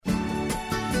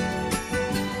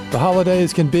The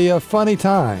holidays can be a funny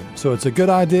time, so it's a good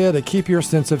idea to keep your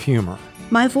sense of humor.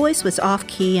 My voice was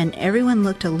off-key and everyone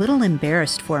looked a little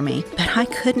embarrassed for me, but I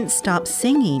couldn't stop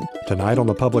singing. Tonight on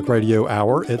the Public Radio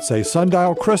Hour, it's a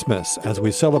Sundial Christmas as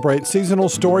we celebrate seasonal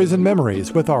stories and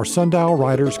memories with our Sundial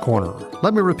Writers Corner.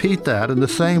 Let me repeat that in the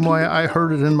same way I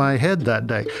heard it in my head that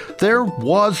day. There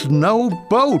was no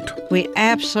boat. We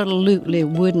absolutely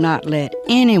would not let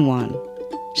anyone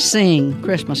sing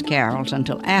Christmas carols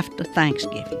until after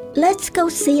Thanksgiving. Let's go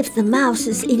see if the mouse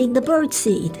is eating the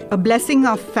birdseed. A blessing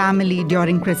of family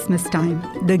during Christmas time,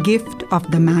 the gift of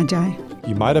the Magi.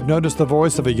 You might have noticed the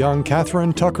voice of a young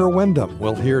Catherine Tucker Wyndham.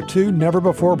 We'll hear 2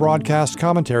 never-before-broadcast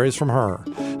commentaries from her.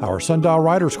 Our Sundial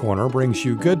Writers Corner brings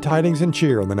you good tidings and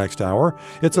cheer in the next hour.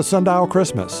 It's a Sundial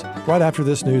Christmas, right after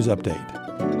this news update.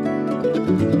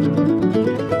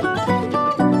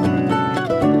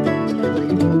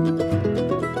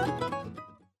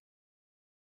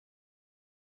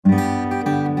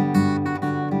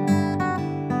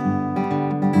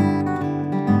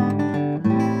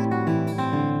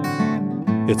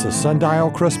 It's a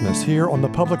Sundial Christmas here on the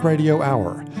Public Radio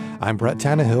Hour. I'm Brett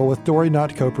Tannehill with Dory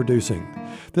Nutt co-producing.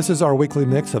 This is our weekly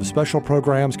mix of special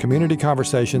programs, community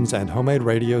conversations, and homemade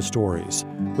radio stories.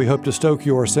 We hope to stoke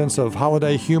your sense of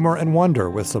holiday humor and wonder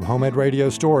with some homemade radio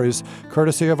stories,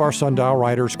 courtesy of our Sundial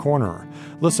Writers Corner.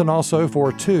 Listen also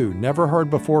for 2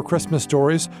 never-heard-before Christmas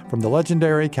stories from the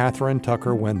legendary Catherine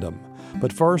Tucker Wyndham.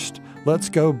 But first, let's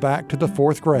go back to the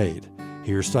 4th grade.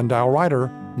 Here's Sundial writer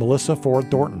Melissa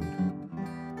Ford Thornton.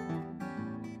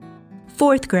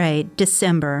 4th grade,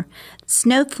 December.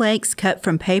 Snowflakes cut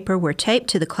from paper were taped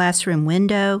to the classroom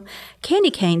window. Candy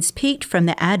canes peeked from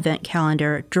the advent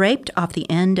calendar, draped off the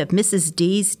end of Mrs.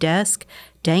 D's desk,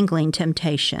 dangling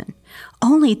temptation.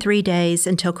 Only 3 days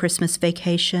until Christmas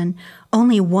vacation.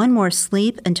 Only 1 more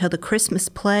sleep until the Christmas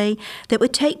play that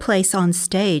would take place on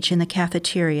stage in the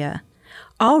cafeteria.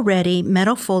 Already,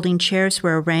 metal folding chairs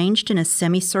were arranged in a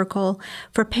semicircle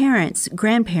for parents,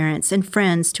 grandparents, and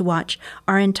friends to watch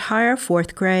our entire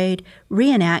 4th grade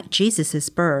reenact Jesus'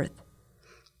 birth.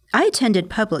 I attended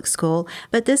public school,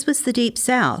 but this was the Deep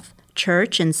South.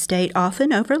 Church and state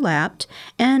often overlapped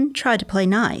and tried to play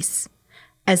nice.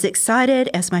 As excited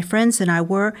as my friends and I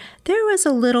were, there was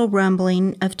a little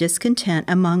rumbling of discontent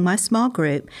among my small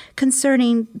group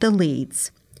concerning the leads.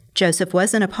 Joseph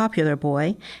wasn't a popular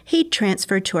boy. He'd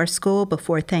transferred to our school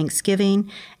before Thanksgiving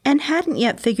and hadn't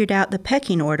yet figured out the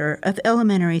pecking order of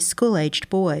elementary school-aged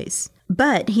boys.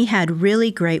 But he had really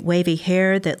great wavy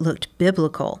hair that looked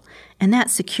biblical, and that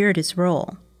secured his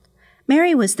role.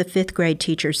 Mary was the 5th grade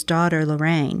teacher's daughter,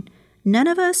 Lorraine. None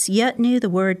of us yet knew the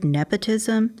word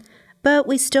nepotism, but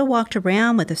we still walked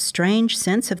around with a strange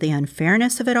sense of the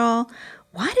unfairness of it all.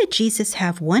 Why did Jesus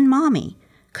have 1 mommy?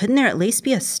 Couldn't there at least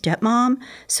be a stepmom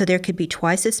so there could be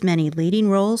twice as many leading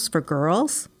roles for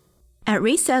girls? At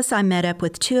recess, I met up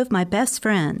with 2 of my best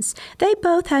friends. They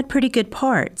both had pretty good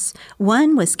parts.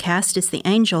 One was cast as the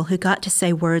angel who got to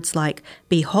say words like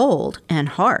behold and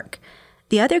hark.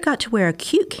 The other got to wear a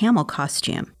cute camel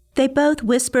costume. They both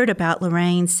whispered about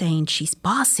Lorraine, saying she's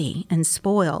bossy and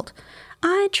spoiled.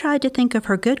 I tried to think of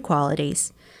her good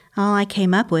qualities. All I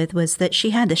came up with was that she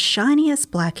had the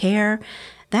shiniest black hair.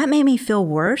 That made me feel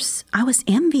worse. I was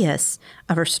envious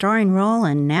of her starring role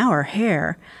and now her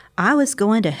hair. I was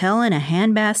going to hell in a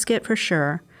handbasket for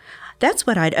sure. That's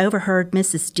what I'd overheard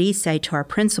Mrs. D say to our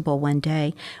principal one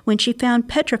day when she found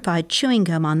petrified chewing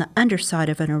gum on the underside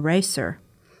of an eraser.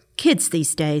 Kids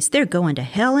these days, they're going to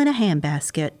hell in a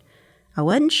handbasket. I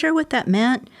wasn't sure what that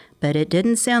meant, but it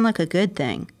didn't sound like a good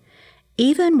thing.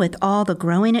 Even with all the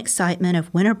growing excitement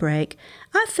of winter break,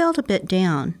 I felt a bit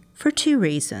down for 2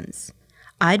 reasons.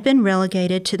 I'd been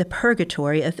relegated to the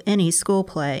purgatory of any school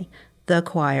play, the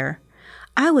choir.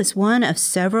 I was one of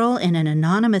several in an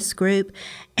anonymous group,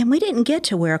 and we didn't get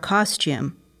to wear a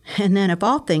costume. And then, of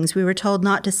all things, we were told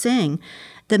not to sing.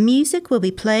 The music will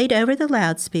be played over the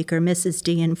loudspeaker, Mrs.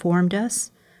 D informed us.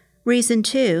 Reason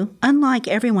 2, unlike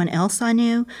everyone else I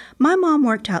knew, my mom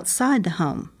worked outside the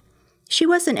home. She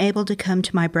wasn't able to come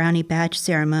to my brownie badge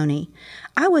ceremony.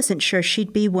 I wasn't sure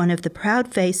she'd be one of the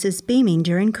proud faces beaming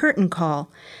during curtain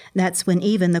call. That's when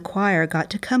even the choir got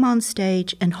to come on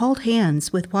stage and hold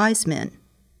hands with wise men.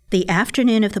 The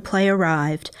afternoon of the play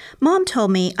arrived. Mom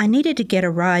told me I needed to get a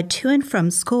ride to and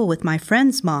from school with my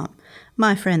friend's mom,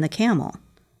 my friend the camel.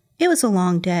 It was a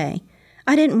long day.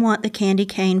 I didn't want the candy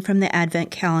cane from the advent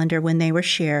calendar when they were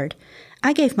shared.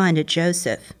 I gave mine to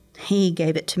Joseph. He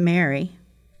gave it to Mary.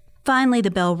 Finally, the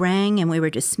bell rang and we were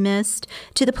dismissed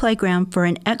to the playground for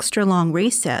an extra long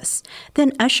recess,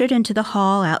 then ushered into the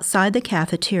hall outside the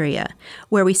cafeteria,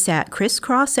 where we sat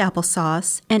crisscross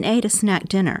applesauce and ate a snack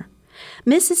dinner.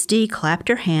 Mrs. D clapped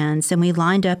her hands and we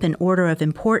lined up in order of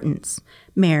importance.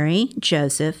 Mary,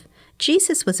 Joseph,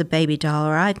 Jesus was a baby doll,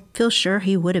 or I feel sure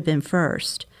he would have been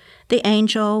first. The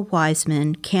angel, wise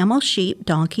men, camel, sheep,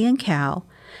 donkey, and cow.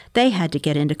 They had to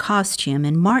get into costume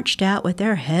and marched out with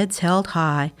their heads held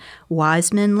high.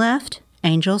 Wise men left,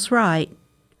 angels right.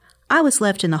 I was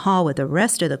left in the hall with the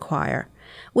rest of the choir.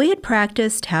 We had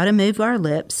practiced how to move our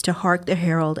lips to hark the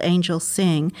herald angels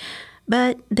sing,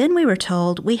 but then we were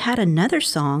told we had another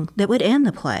song that would end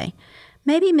the play.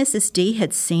 Maybe Mrs. D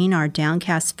had seen our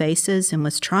downcast faces and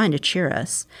was trying to cheer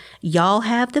us. "Y'all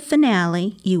have the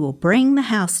finale. You will bring the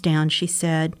house down," she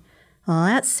said. Well,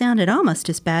 that sounded almost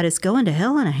as bad as going to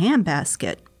hell in a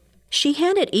handbasket. She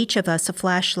handed each of us a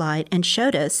flashlight and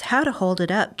showed us how to hold it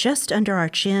up just under our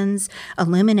chins,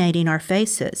 illuminating our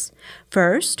faces.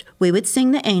 First, we would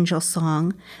sing the angel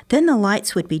song, then the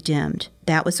lights would be dimmed.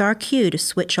 That was our cue to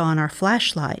switch on our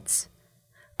flashlights.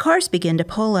 Cars began to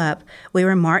pull up. We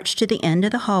were marched to the end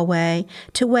of the hallway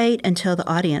to wait until the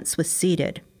audience was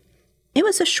seated. It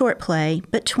was a short play,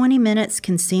 but 20 minutes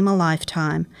can seem a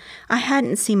lifetime. I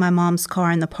hadn't seen my mom's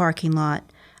car in the parking lot.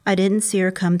 I didn't see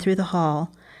her come through the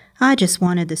hall. I just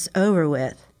wanted this over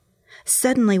with.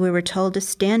 Suddenly we were told to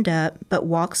stand up, but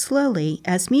walk slowly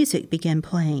as music began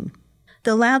playing.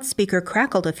 The loudspeaker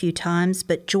crackled a few times,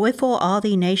 but joyful All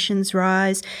Thee Nations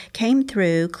Rise came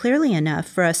through clearly enough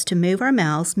for us to move our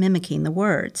mouths, mimicking the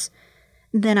words.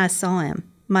 Then I saw him,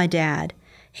 my dad.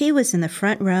 He was in the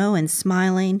front row and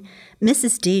smiling.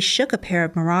 Mrs. D shook a pair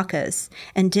of maracas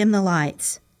and dimmed the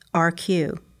lights. Our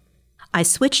cue. I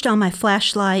switched on my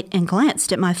flashlight and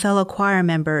glanced at my fellow choir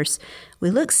members. We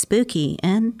looked spooky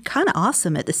and kind of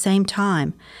awesome at the same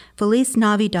time. Feliz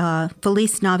Navidad,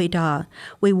 Feliz Navidad.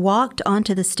 We walked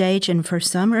onto the stage and for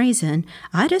some reason,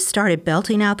 I just started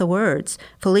belting out the words.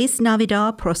 Feliz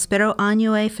Navidad, Prospero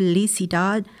Año y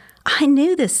Felicidad. I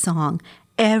knew this song,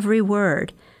 every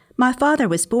word. My father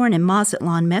was born in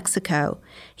Mazatlan, Mexico.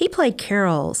 He played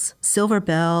carols, silver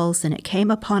bells, and It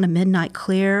Came Upon a Midnight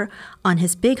Clear on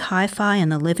his big hi-fi in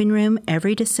the living room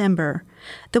every December.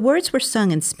 The words were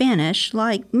sung in Spanish,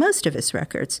 like most of his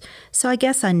records, so I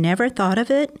guess I never thought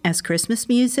of it as Christmas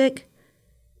music.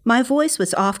 My voice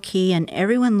was off-key and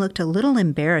everyone looked a little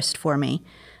embarrassed for me,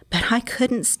 but I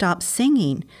couldn't stop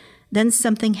singing. Then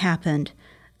something happened.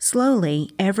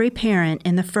 Slowly, every parent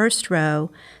in the first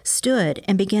row stood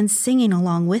and began singing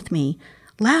along with me,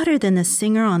 louder than the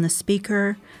singer on the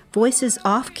speaker, voices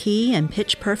off-key and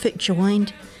pitch-perfect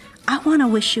joined. I want to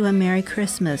wish you a Merry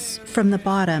Christmas from the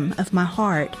bottom of my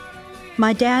heart.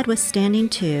 My dad was standing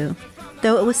too.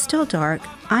 Though it was still dark,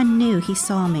 I knew he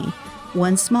saw me,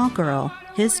 one small girl,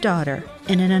 his daughter,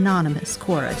 in an anonymous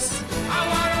chorus.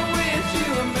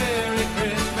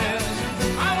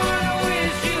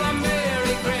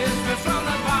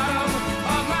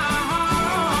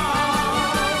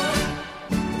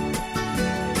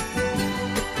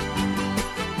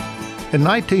 In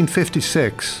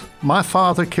 1956, my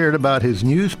father cared about his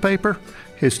newspaper,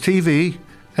 his TV,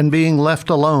 and being left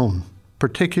alone,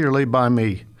 particularly by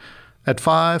me. At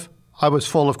 5, I was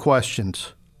full of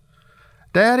questions.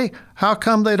 "Daddy, how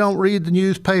come they don't read the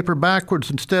newspaper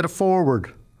backwards instead of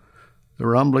forward?" The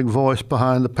rumbling voice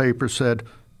behind the paper said,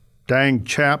 "Dang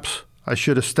chaps, I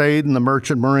should have stayed in the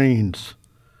Merchant Marines."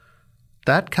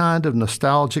 That kind of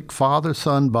nostalgic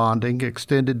father-son bonding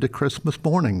extended to Christmas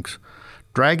mornings,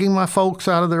 dragging my folks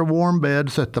out of their warm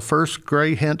beds at the first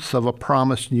gray hints of a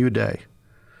promised new day.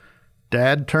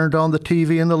 Dad turned on the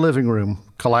TV in the living room,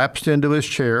 collapsed into his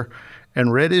chair,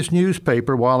 and read his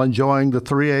newspaper while enjoying the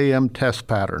 3 a.m. test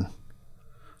pattern.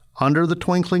 Under the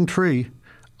twinkling tree,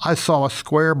 I saw a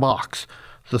square box,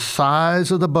 the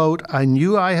size of the boat I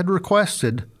knew I had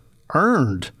requested,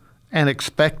 earned, and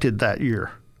expected that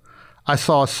year. I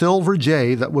saw a silver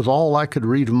J that was all I could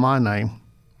read of my name.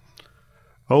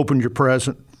 "Open your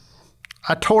present."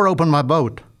 I tore open my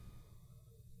boat.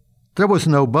 There was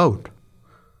no boat.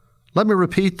 Let me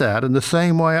repeat that in the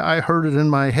same way I heard it in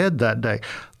my head that day.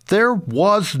 There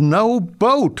was no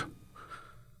boat.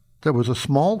 There was a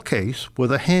small case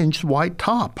with a hinged white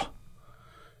top.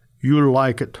 "You'll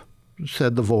like it,"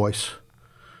 said the voice.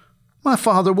 My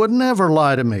father would never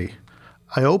lie to me.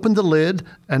 I opened the lid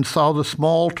and saw the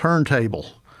small turntable.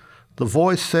 The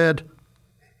voice said,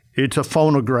 "It's a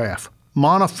phonograph.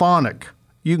 Monophonic.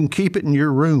 You can keep it in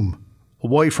your room,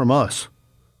 away from us."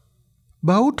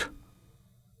 Boat?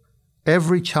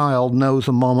 Every child knows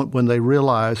a moment when they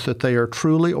realize that they are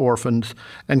truly orphans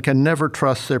and can never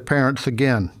trust their parents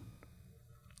again.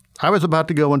 I was about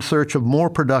to go in search of more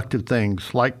productive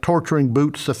things, like torturing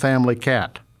Boots the family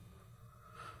cat.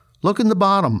 "Look in the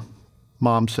bottom,"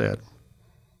 Mom said.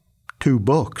 2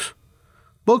 books.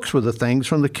 Books were the things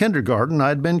from the kindergarten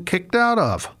I'd been kicked out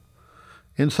of.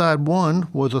 Inside one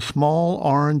was a small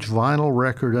orange vinyl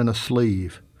record in a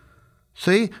sleeve.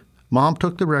 "See?" Mom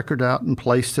took the record out and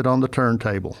placed it on the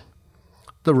turntable.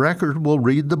 "The record will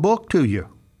read the book to you."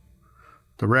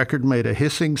 The record made a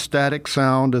hissing, static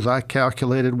sound as I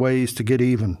calculated ways to get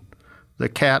even. The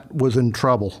cat was in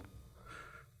trouble.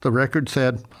 The record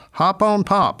said, "Hop on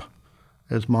Pop,"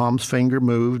 as Mom's finger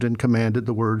moved and commanded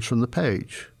the words from the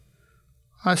page.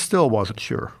 I still wasn't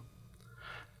sure.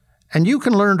 "And you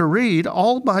can learn to read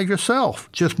all by yourself.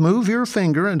 Just move your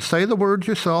finger and say the words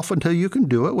yourself until you can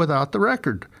do it without the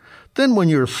record. Then when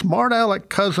your smart-aleck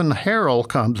cousin Harold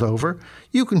comes over,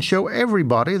 you can show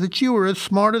everybody that you are as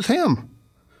smart as him."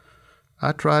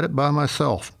 I tried it by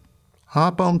myself.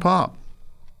 Hop on Pop.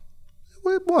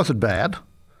 It wasn't bad.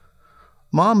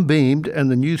 Mom beamed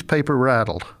and the newspaper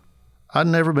rattled. I'd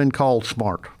never been called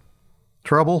smart.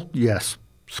 Trouble? Yes.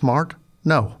 Smart?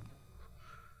 No.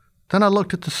 Then I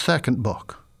looked at the second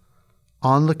book.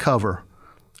 On the cover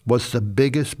was the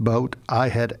biggest boat I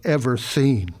had ever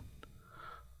seen.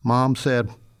 Mom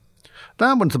said,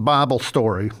 "That one's a Bible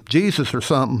story, Jesus or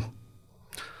something."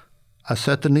 I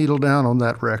set the needle down on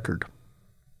that record.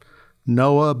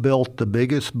 Noah built the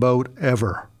biggest boat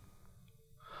ever.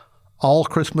 All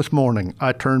Christmas morning,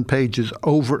 I turned pages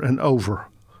over and over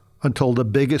until the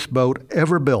biggest boat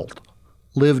ever built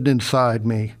lived inside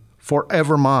me,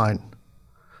 forever mine.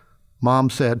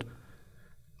 Mom said,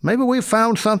 "Maybe we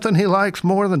found something he likes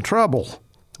more than trouble.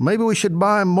 Maybe we should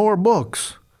buy him more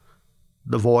books."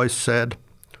 The voice said,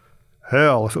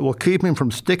 "Hell, if it will keep him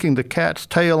from sticking the cat's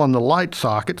tail on the light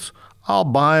sockets, I'll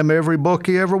buy him every book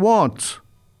he ever wants."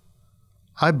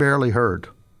 I barely heard.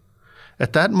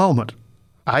 At that moment,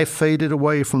 I faded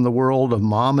away from the world of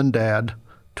Mom and Dad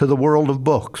to the world of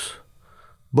books.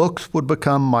 Books would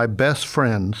become my best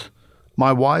friends,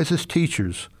 my wisest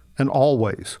teachers, and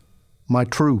always my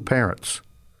true parents.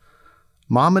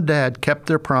 Mom and Dad kept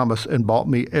their promise and bought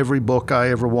me every book I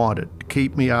ever wanted to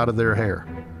keep me out of their hair.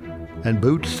 And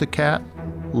Boots the cat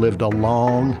lived a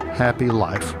long, happy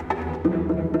life.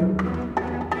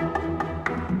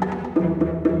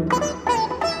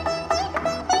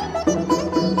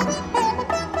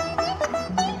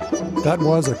 That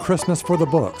was A Christmas for the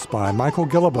Books by Michael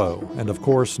Guillebeau, and of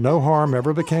course, no harm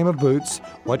ever became of Boots.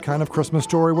 What kind of Christmas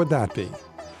story would that be?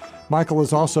 Michael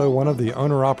is also one of the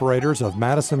owner-operators of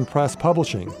Madison Press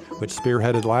Publishing, which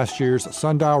spearheaded last year's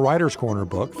Sundial Writers' Corner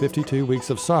book, 52 Weeks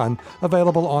of Sun,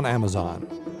 available on Amazon.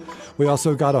 We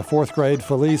also got a 4th grade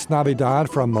Feliz Navidad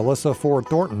from Melissa Ford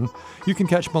Thornton. You can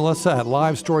catch Melissa at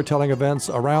live storytelling events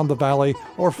around the valley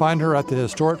or find her at the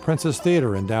historic Princess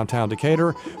Theater in downtown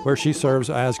Decatur, where she serves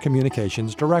as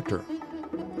communications director.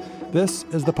 This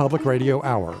is the Public Radio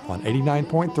Hour on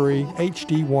 89.3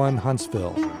 HD1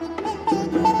 Huntsville.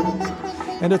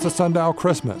 And it's a Sundial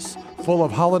Christmas, full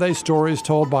of holiday stories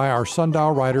told by our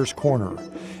Sundial Writers' Corner.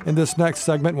 In this next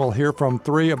segment, we'll hear from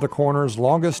 3 of the Corner's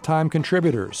longest-time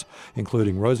contributors,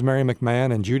 including Rosemary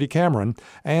McMahon and Judy Cameron,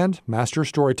 and master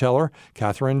storyteller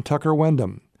Catherine Tucker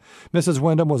Wyndham. Mrs.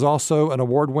 Wyndham was also an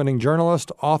award-winning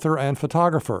journalist, author, and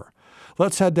photographer.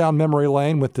 Let's head down memory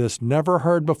lane with this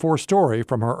never-heard-before story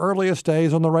from her earliest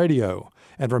days on the radio,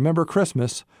 and remember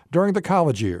Christmas during the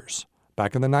college years,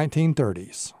 back in the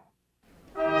 1930s.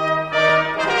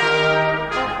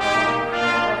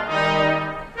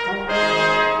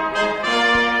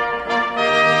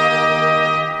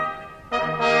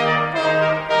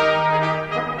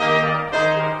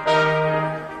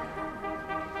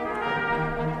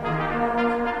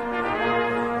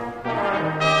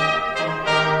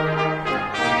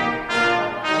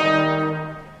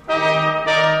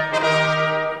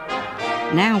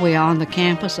 Now we are on the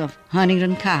campus of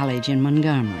Huntington College in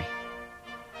Montgomery.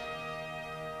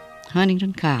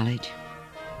 Huntington College.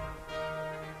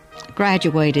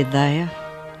 Graduated there.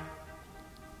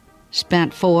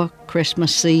 Spent 4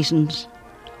 Christmas seasons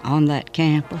on that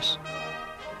campus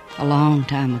a long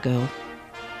time ago.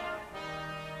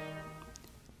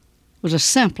 It was a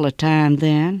simpler time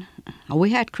then.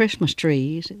 We had Christmas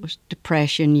trees. It was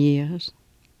Depression years,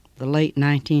 the late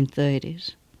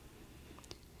 1930s.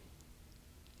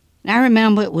 And I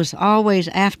remember it was always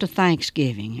after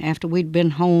Thanksgiving, after we'd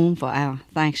been home for our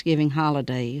Thanksgiving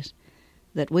holidays,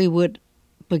 that we would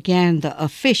begin the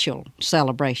official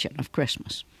celebration of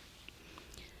Christmas.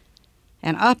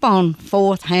 And up on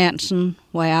 4th Hanson,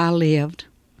 where I lived,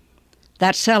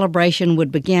 that celebration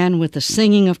would begin with the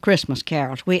singing of Christmas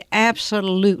carols. We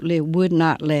absolutely would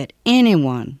not let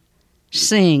anyone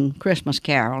sing Christmas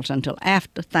carols until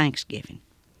after Thanksgiving.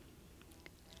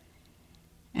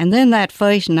 And then that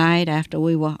first night, after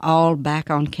we were all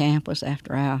back on campus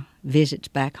after our visits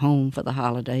back home for the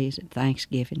holidays at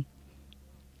Thanksgiving,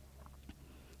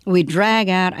 we'd drag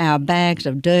out our bags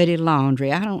of dirty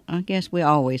laundry. I guess we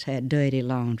always had dirty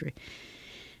laundry.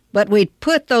 But we'd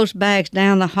put those bags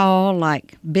down the hall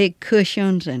like big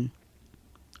cushions, and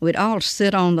we'd all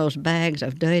sit on those bags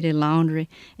of dirty laundry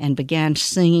and began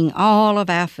singing all of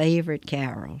our favorite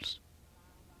carols.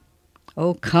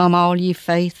 Oh, come all ye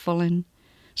faithful, and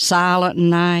Silent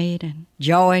Night, and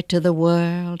Joy to the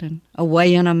World, and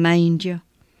Away in a Manger.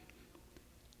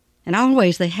 And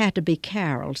always they had to be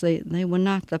carols. They were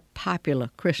not the popular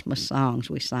Christmas songs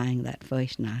we sang that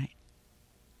first night.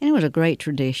 And it was a great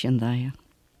tradition there.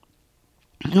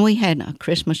 And we had a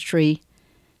Christmas tree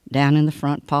down in the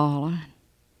front parlor.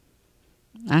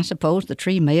 I suppose the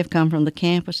tree may have come from the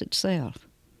campus itself.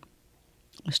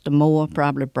 Mr. Moore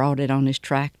probably brought it on his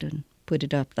tractor and put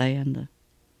it up there in the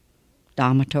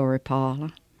dormitory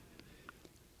parlor.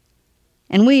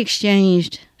 And we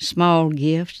exchanged small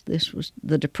gifts. This was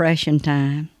the Depression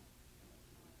time.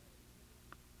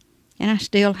 And I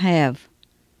still have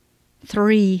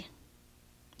 3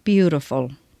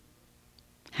 beautiful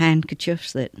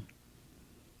handkerchiefs that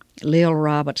Lil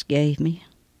Roberts gave me,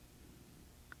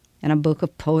 and a book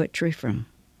of poetry from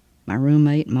my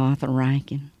roommate Martha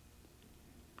Rankin.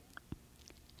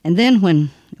 And then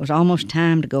when it was almost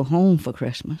time to go home for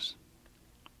Christmas,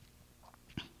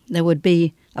 there would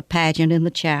be a pageant in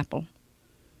the chapel,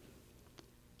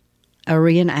 a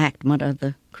reenactment of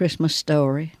the Christmas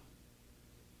story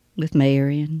with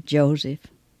Mary and Joseph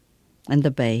and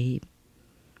the babe,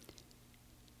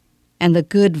 and the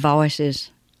good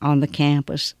voices on the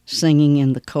campus singing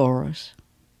in the chorus,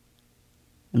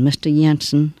 and Mr.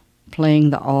 Jensen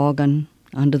playing the organ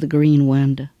under the green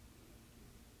window.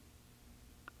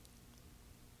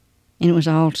 And it was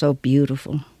all so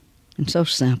beautiful and so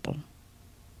simple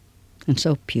and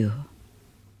so pure.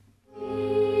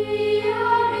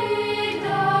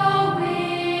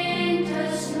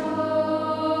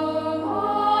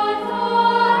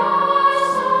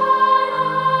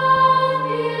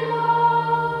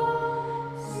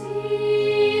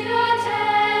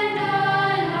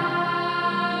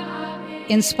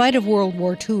 In spite of World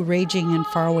War II raging in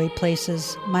faraway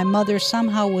places, my mother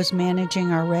somehow was managing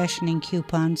our rationing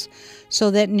coupons so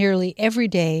that nearly every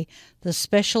day the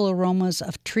special aromas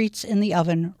of treats in the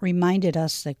oven reminded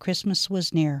us that Christmas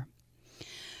was near.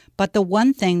 But the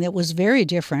one thing that was very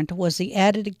different was the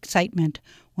added excitement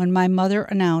when my mother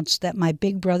announced that my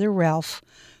big brother Ralph,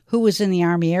 who was in the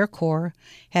Army Air Corps,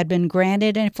 had been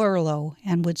granted a furlough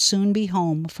and would soon be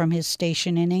home from his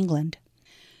station in England.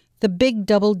 The big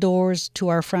double doors to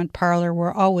our front parlor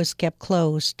were always kept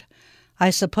closed, I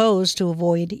suppose to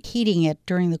avoid heating it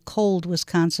during the cold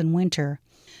Wisconsin winter.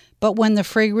 But when the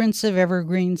fragrance of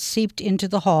evergreens seeped into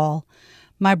the hall,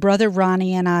 my brother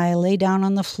Ronnie and I lay down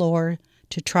on the floor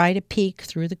to try to peek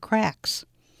through the cracks.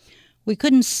 We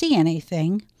couldn't see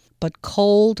anything, but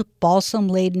cold,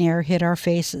 balsam-laden air hit our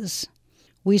faces.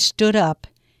 We stood up,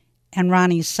 and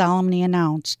Ronnie solemnly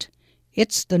announced,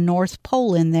 "It's the North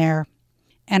Pole in there."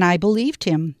 And I believed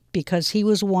him because he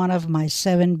was one of my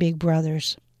 7 big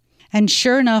brothers. And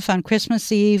sure enough, on Christmas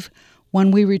Eve,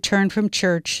 when we returned from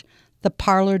church, the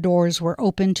parlor doors were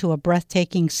open to a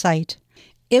breathtaking sight.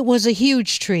 It was a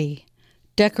huge tree,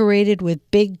 decorated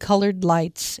with big colored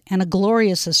lights and a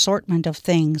glorious assortment of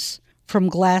things, from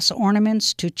glass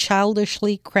ornaments to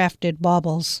childishly crafted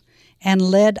baubles, and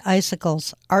lead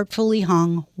icicles artfully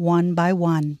hung one by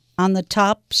one. On the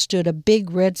top stood a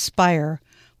big red spire,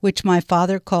 which my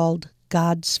father called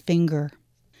God's Finger.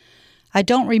 I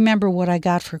don't remember what I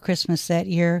got for Christmas that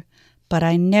year, but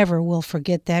I never will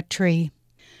forget that tree.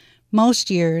 Most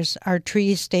years, our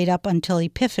tree stayed up until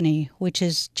Epiphany, which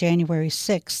is January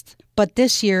 6th, but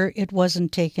this year it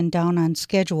wasn't taken down on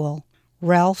schedule.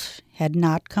 Ralph had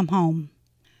not come home.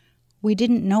 We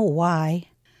didn't know why,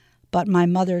 but my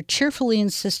mother cheerfully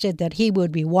insisted that he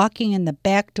would be walking in the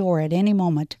back door at any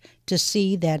moment to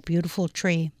see that beautiful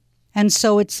tree. And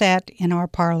so it sat in our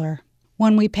parlor.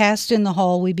 When we passed in the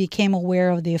hall, we became aware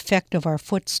of the effect of our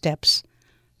footsteps.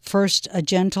 First a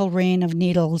gentle rain of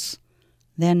needles,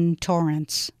 then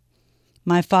torrents.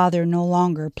 My father no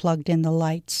longer plugged in the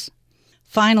lights.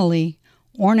 Finally,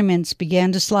 ornaments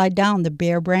began to slide down the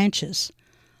bare branches.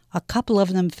 A couple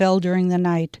of them fell during the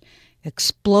night,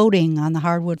 exploding on the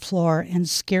hardwood floor and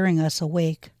scaring us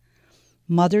awake.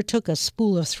 Mother took a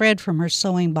spool of thread from her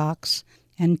sewing box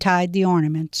and tied the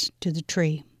ornaments to the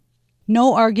tree.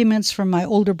 No arguments from my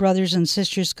older brothers and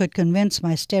sisters could convince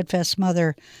my steadfast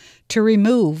mother to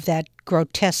remove that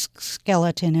grotesque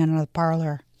skeleton in the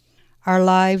parlor. Our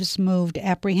lives moved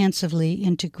apprehensively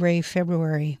into gray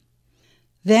February.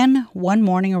 Then, one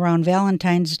morning around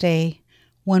Valentine's Day,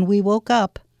 when we woke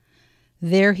up,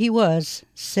 there he was,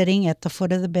 sitting at the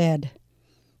foot of the bed.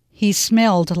 He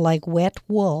smelled like wet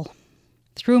wool.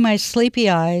 Through my sleepy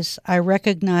eyes, I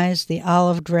recognized the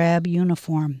olive drab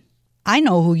uniform. "I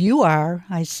know who you are,"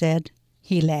 I said.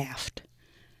 He laughed.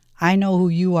 "I know who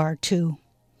you are, too."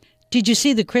 "Did you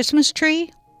see the Christmas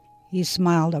tree?" He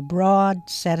smiled a broad,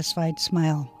 satisfied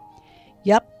smile.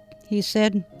 "Yep," he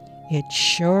said. "It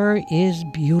sure is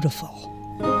beautiful."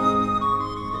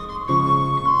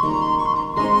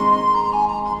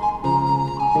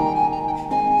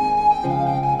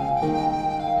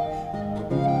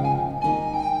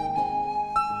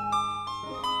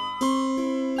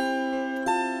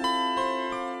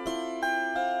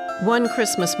 One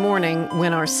Christmas morning,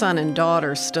 when our son and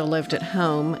daughter still lived at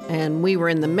home and we were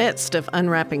in the midst of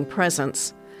unwrapping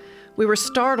presents, we were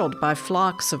startled by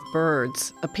flocks of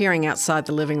birds appearing outside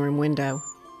the living room window.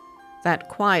 That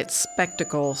quiet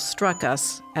spectacle struck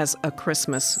us as a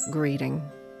Christmas greeting.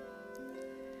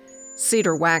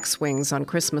 Cedar waxwings on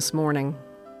Christmas morning.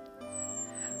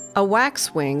 A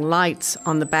waxwing lights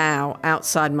on the bough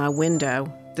outside my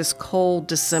window this cold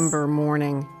December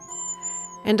morning.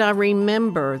 And I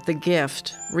remember the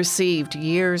gift received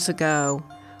years ago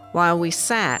while we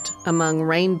sat among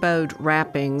rainbowed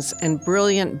wrappings and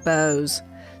brilliant bows,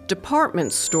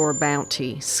 department store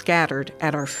bounty scattered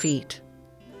at our feet.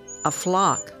 A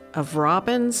flock of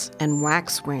robins and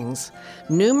waxwings,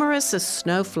 numerous as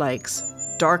snowflakes,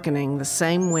 darkening the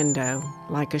same window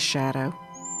like a shadow.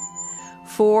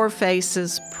 4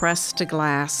 faces pressed to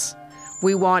glass,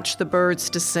 we watched the birds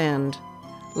descend,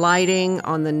 lighting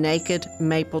on the naked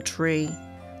maple tree,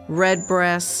 red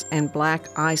breasts and black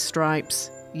eye stripes,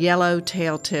 yellow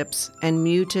tail tips and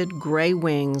muted gray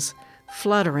wings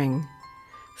fluttering,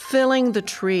 filling the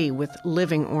tree with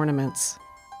living ornaments.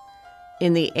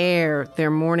 In the air, their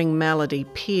morning melody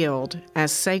pealed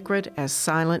as sacred as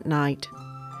silent night,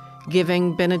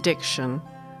 giving benediction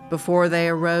before they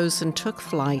arose and took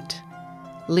flight,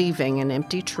 leaving an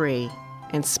empty tree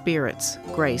and spirits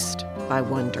graced by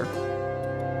wonder.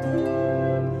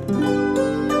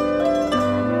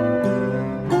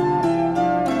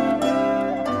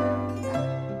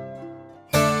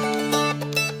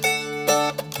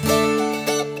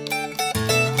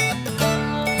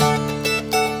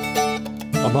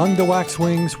 Among the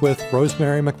Waxwings with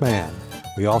Rosemary McMahon.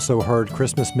 We also heard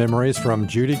Christmas memories from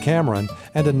Judy Cameron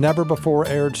and a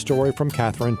never-before-aired story from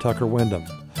Catherine Tucker Wyndham.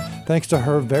 Thanks to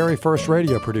her very first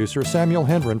radio producer, Samuel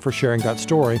Hendren, for sharing that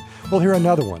story. We'll hear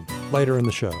another one later in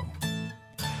the show.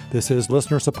 This is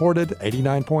listener-supported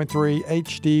 89.3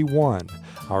 HD1.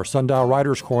 Our Sundial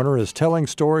Writers Corner is telling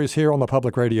stories here on the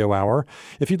Public Radio Hour.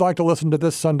 If you'd like to listen to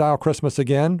this Sundial Christmas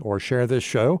again or share this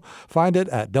show, find it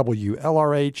at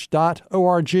WLRH.org,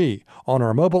 on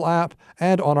our mobile app,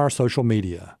 and on our social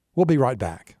media. We'll be right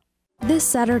back. This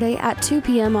Saturday at 2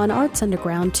 p.m. on Arts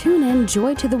Underground, tune in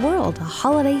Joy to the World, A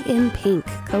Holiday in Pink,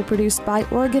 co-produced by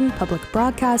Oregon Public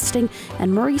Broadcasting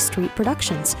and Murray Street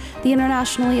Productions. The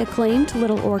internationally acclaimed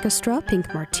Little Orchestra,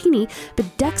 Pink Martini,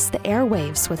 bedecks the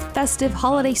airwaves with festive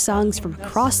holiday songs from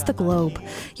across the globe.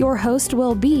 Your host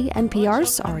will be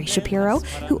NPR's Ari Shapiro,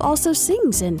 who also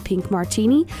sings in Pink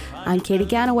Martini. I'm Katie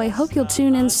Ganaway. Hope you'll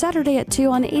tune in Saturday at 2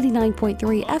 on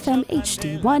 89.3 FM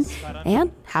HD1,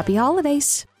 and happy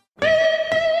holidays.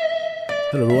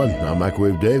 Hello everyone, I'm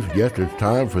Microwave Dave. Yes, it's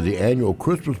time for the annual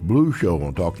Christmas Blues Show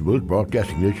on Talk the Blues,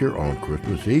 broadcasting this year on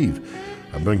Christmas Eve.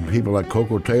 I bring people like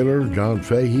Coco Taylor, John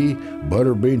Fahey,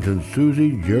 Butterbeans and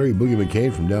Susie, Jerry Boogie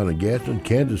McCain from down in Gaston,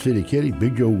 Kansas City Kitty,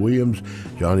 Big Joe Williams,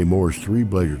 Johnny Moore's Three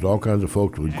Blazers, all kinds of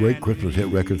folks with great Christmas hit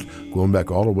records going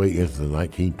back all the way into the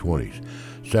 1920s.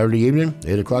 Saturday evening,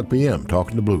 8 o'clock p.m.,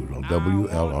 Talking the Blues on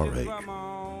WLRH.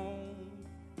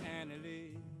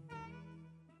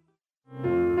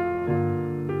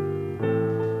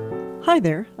 Hi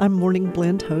there, I'm Morning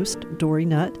Blend host Dory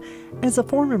Nutt. As a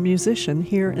former musician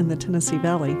here in the Tennessee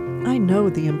Valley, I know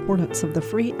the importance of the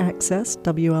free access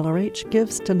WLRH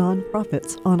gives to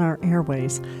nonprofits on our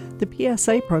airways. The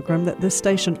PSA program that this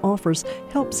station offers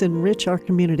helps enrich our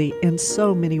community in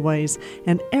so many ways,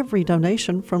 and every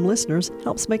donation from listeners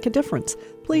helps make a difference.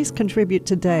 Please contribute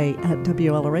today at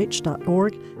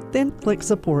WLRH.org, then click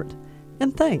support.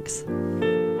 And thanks.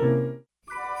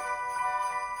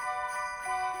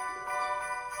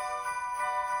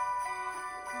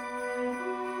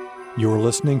 You're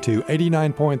listening to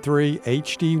 89.3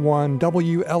 HD1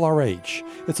 WLRH.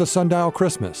 It's a Sundial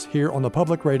Christmas here on the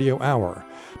Public Radio Hour.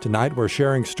 Tonight we're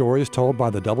sharing stories told by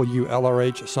the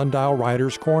WLRH Sundial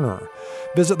Writers Corner.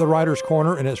 Visit the Writers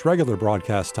Corner in its regular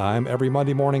broadcast time every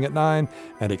Monday morning at 9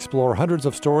 and explore hundreds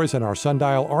of stories in our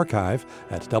Sundial archive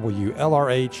at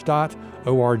WLRH.org.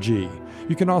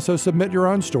 You can also submit your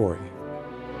own story.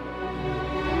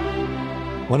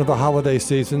 One of the holiday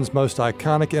season's most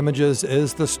iconic images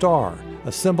is the star,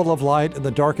 a symbol of light in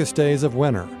the darkest days of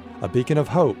winter, a beacon of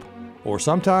hope, or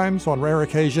sometimes, on rare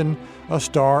occasion, a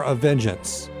star of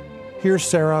vengeance. Here's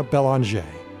Sarah Belanger.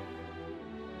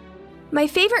 My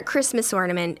favorite Christmas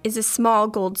ornament is a small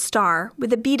gold star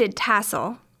with a beaded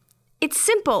tassel. It's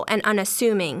simple and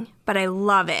unassuming, but I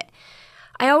love it.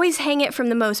 I always hang it from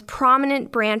the most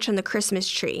prominent branch on the Christmas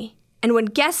tree, and when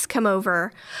guests come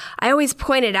over, I always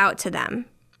point it out to them.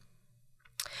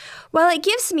 While it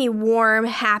gives me warm,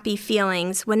 happy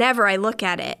feelings whenever I look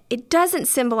at it, it doesn't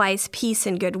symbolize peace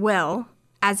and goodwill,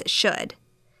 as it should.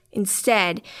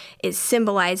 Instead, it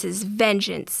symbolizes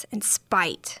vengeance and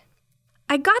spite.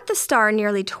 I got the star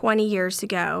nearly 20 years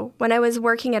ago when I was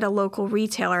working at a local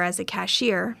retailer as a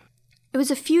cashier. It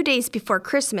was a few days before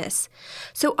Christmas,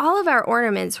 so all of our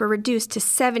ornaments were reduced to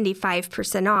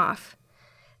 75% off.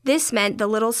 This meant the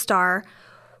little star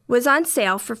was on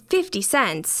sale for 50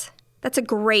 cents. That's a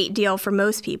great deal for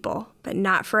most people, but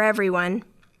not for everyone.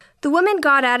 The woman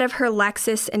got out of her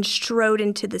Lexus and strode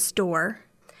into the store.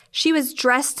 She was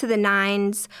dressed to the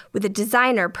nines with a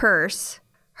designer purse.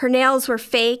 Her nails were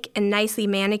fake and nicely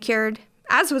manicured,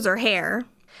 as was her hair.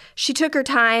 She took her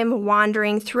time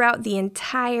wandering throughout the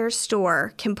entire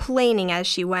store, complaining as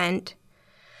she went.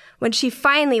 When she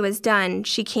finally was done,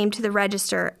 she came to the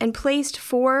register and placed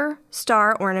 4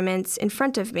 star ornaments in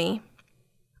front of me.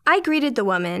 I greeted the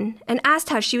woman and asked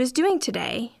how she was doing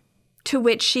today, to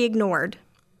which she ignored.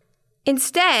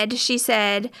 Instead, she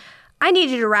said, "I need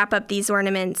you to wrap up these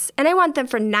ornaments, and I want them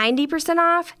for 90%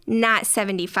 off, not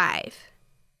 75%.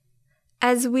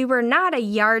 As we were not a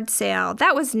yard sale,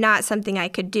 that was not something I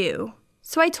could do,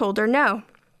 so I told her no.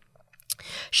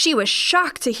 She was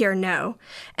shocked to hear no,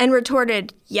 and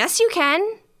retorted, "Yes, you can."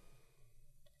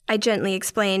 I gently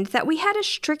explained that we had a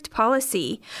strict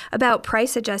policy about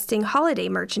price-adjusting holiday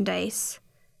merchandise.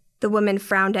 The woman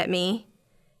frowned at me.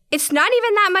 "It's not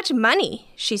even that much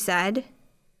money," she said.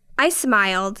 I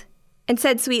smiled and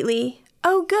said sweetly,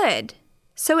 "Oh, good.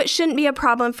 So it shouldn't be a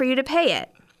problem for you to pay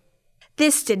it."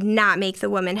 This did not make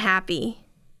the woman happy.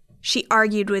 She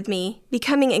argued with me,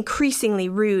 becoming increasingly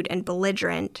rude and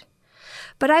belligerent.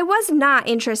 But I was not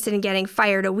interested in getting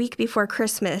fired a week before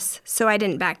Christmas, so I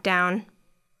didn't back down.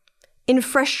 In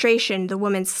frustration, the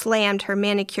woman slammed her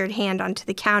manicured hand onto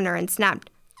the counter and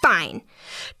snapped, "Fine,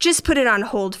 just put it on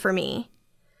hold for me.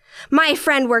 My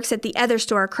friend works at the other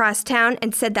store across town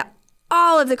and said that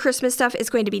all of the Christmas stuff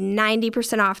is going to be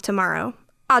 90% off tomorrow.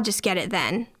 I'll just get it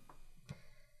then."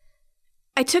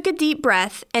 I took a deep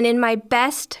breath and in my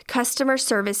best customer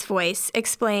service voice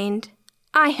explained,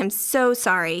 "I am so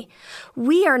sorry.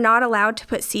 We are not allowed to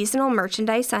put seasonal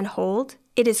merchandise on hold.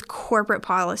 It is corporate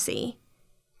policy.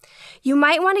 You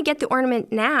might want to get the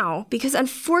ornament now because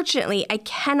unfortunately I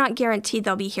cannot guarantee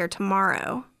they'll be here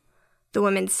tomorrow." The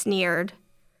woman sneered.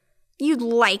 "You'd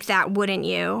like that, wouldn't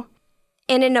you?"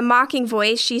 And in a mocking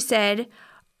voice, she said,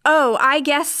 "Oh, I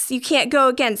guess you can't go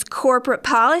against corporate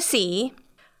policy.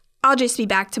 I'll just be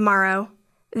back tomorrow.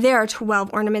 There are 12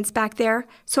 ornaments back there,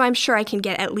 so I'm sure I can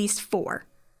get at least 4.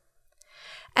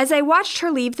 As I watched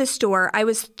her leave the store, I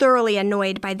was thoroughly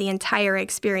annoyed by the entire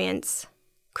experience.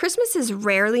 Christmas is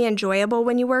rarely enjoyable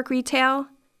when you work retail.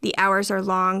 The hours are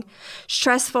long,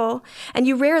 stressful, and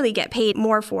you rarely get paid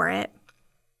more for it.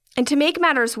 And to make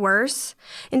matters worse,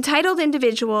 entitled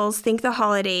individuals think the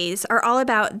holidays are all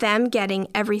about them getting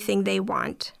everything they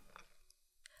want.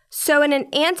 So in an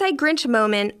anti-Grinch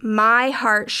moment, my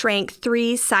heart shrank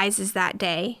 3 sizes that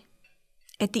day.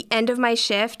 At the end of my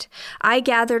shift, I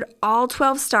gathered all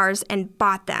 12 stars and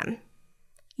bought them,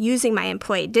 using my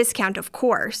employee discount, of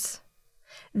course.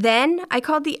 Then I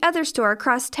called the other store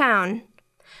across town,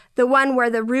 the one where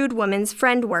the rude woman's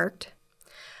friend worked.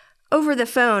 Over the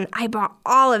phone, I bought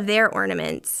all of their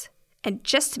ornaments. And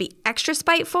just to be extra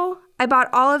spiteful, I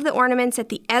bought all of the ornaments at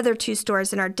the other 2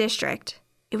 stores in our district.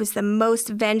 It was the most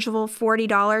vengeful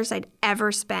 $40 I'd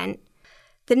ever spent.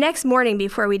 The next morning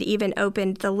before we'd even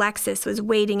opened, the Lexus was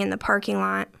waiting in the parking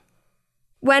lot.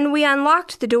 When we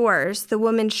unlocked the doors, the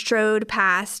woman strode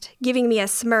past, giving me a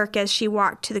smirk as she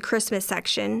walked to the Christmas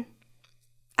section.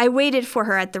 I waited for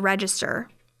her at the register.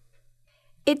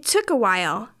 It took a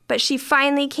while, but she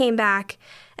finally came back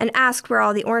and asked where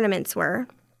all the ornaments were.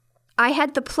 I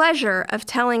had the pleasure of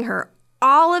telling her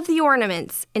all of the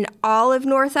ornaments in all of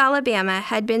North Alabama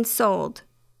had been sold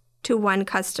to one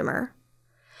customer.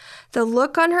 The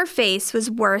look on her face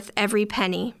was worth every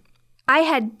penny. I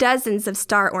had dozens of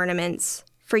star ornaments.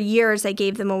 For years, I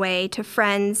gave them away to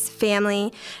friends,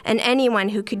 family, and anyone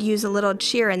who could use a little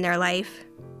cheer in their life.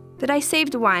 But I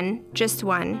saved one, just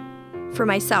one, for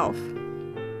myself.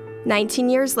 19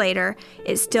 years later,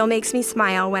 it still makes me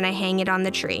smile when I hang it on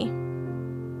the tree.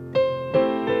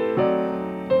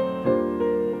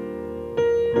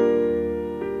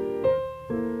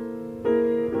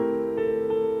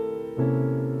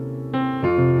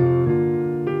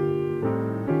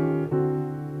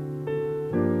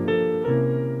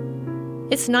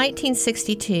 It's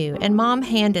 1962, and Mom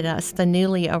handed us the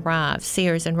newly arrived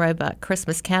Sears and Roebuck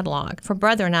Christmas catalog for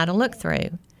Brother and I to look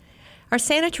through. Our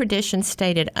Santa tradition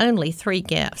stated only 3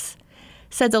 gifts,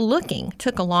 so the looking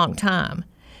took a long time.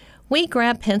 We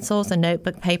grabbed pencils and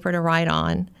notebook paper to write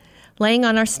on. Laying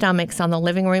on our stomachs on the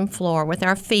living room floor with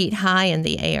our feet high in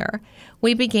the air,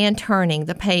 we began turning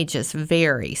the pages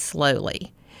very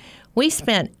slowly. We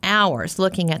spent hours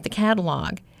looking at the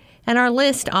catalog, and our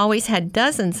list always had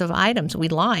dozens of items we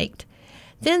liked.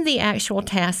 Then the actual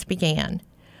task began.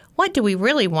 What do we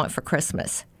really want for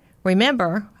Christmas?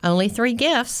 Remember, only 3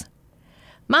 gifts.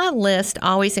 My list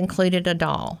always included a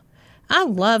doll. I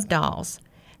love dolls.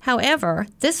 However,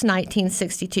 this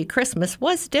 1962 Christmas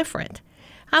was different.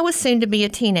 I was soon to be a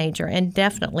teenager and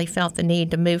definitely felt the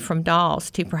need to move from dolls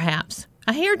to perhaps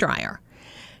a hairdryer.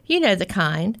 You know the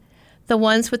kind. The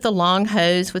ones with the long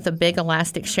hose with a big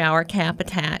elastic shower cap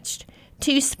attached.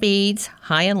 2 speeds,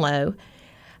 high and low.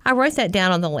 I wrote that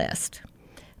down on the list.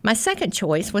 My second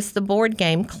choice was the board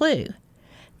game Clue.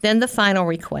 Then the final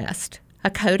request, a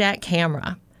Kodak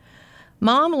camera.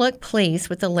 Mom looked pleased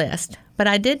with the list, but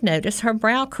I did notice her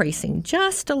brow creasing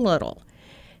just a little.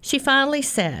 She finally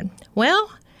said,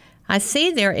 "Well, I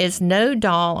see there is no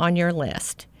doll on your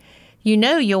list. You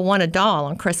know you'll want a doll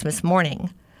on Christmas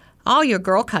morning. All your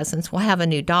girl cousins will have a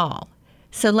new doll,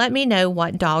 so let me know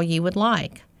what doll you would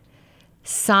like."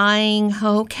 Sighing,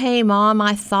 "Okay, Mom,"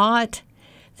 I thought.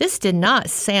 This did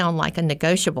not sound like a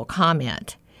negotiable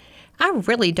comment. "I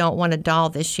really don't want a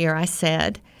doll this year," I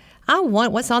said. "I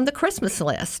want what's on the Christmas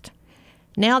list."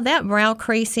 Now that brow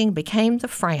creasing became the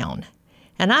frown,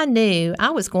 and I knew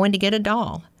I was going to get a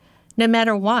doll, no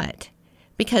matter what,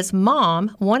 because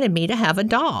Mom wanted me to have a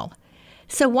doll.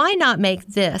 So why not make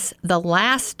this the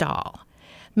last doll?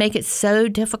 Make it so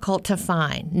difficult to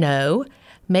find? No,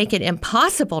 make it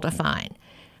impossible to find.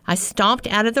 I stomped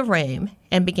out of the room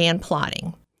and began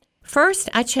plotting. First,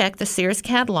 I checked the Sears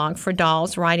catalog for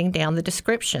dolls, writing down the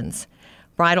descriptions.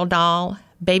 Bridal doll,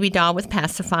 baby doll with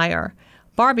pacifier,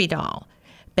 Barbie doll,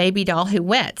 baby doll who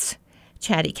wets,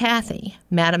 Chatty Cathy,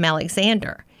 Madame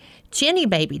Alexander, Jenny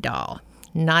baby doll.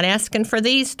 Not asking for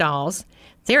these dolls.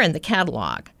 They're in the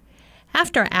catalog.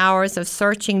 After hours of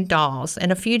searching dolls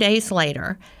and a few days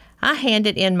later, I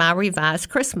handed in my revised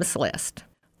Christmas list.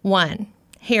 1.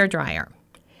 Hairdryer.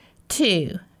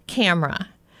 2. Camera.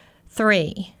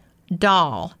 3.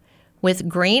 Doll with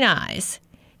green eyes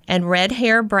and red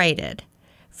hair braided,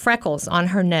 freckles on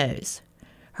her nose.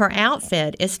 Her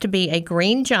outfit is to be a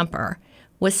green jumper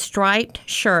with striped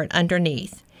shirt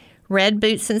underneath, red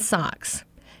boots and socks.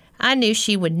 I knew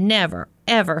she would never,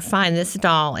 ever find this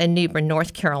doll in New Bern,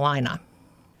 North Carolina.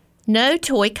 No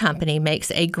toy company makes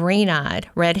a green-eyed,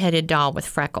 red-headed doll with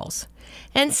freckles.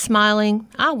 And smiling,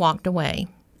 I walked away.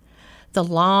 The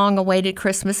long-awaited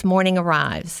Christmas morning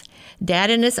arrives.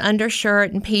 Dad in his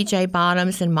undershirt and PJ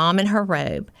bottoms and Mom in her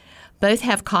robe. Both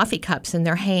have coffee cups in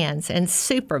their hands and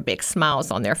super big smiles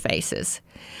on their faces.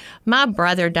 My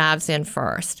brother dives in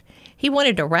first. He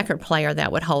wanted a record player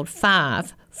that would hold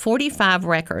 45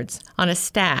 records on a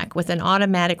stack with an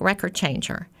automatic record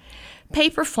changer.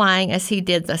 Paper flying as he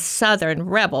did the Southern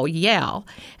Rebel yell,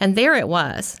 and there it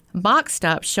was, boxed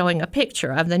up, showing a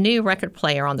picture of the new record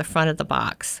player on the front of the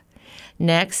box.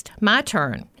 Next, my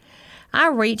turn. I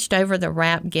reached over the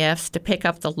wrap gifts to pick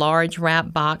up the large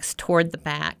wrap box toward the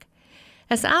back.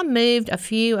 As I moved a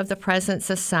few of the presents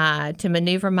aside to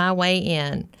maneuver my way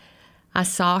in, I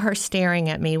saw her staring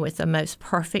at me with the most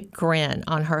perfect grin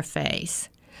on her face.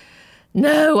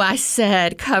 "No," I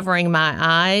said, covering my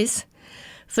eyes.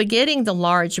 Forgetting the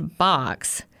large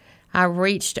box, I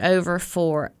reached over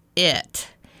for it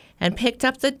and picked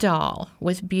up the doll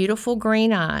with beautiful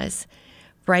green eyes,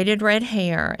 braided red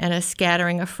hair, and a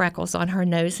scattering of freckles on her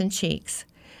nose and cheeks.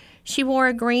 She wore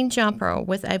a green jumper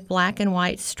with a black and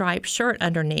white striped shirt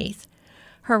underneath.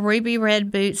 Her ruby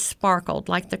red boots sparkled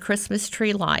like the Christmas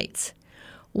tree lights.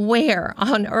 "Where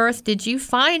on earth did you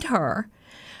find her?"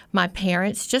 My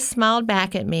parents just smiled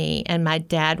back at me, and my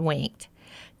dad winked.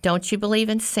 "Don't you believe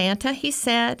in Santa?" he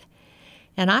said.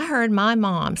 And I heard my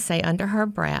mom say under her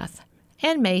breath,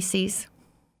 "And Macy's."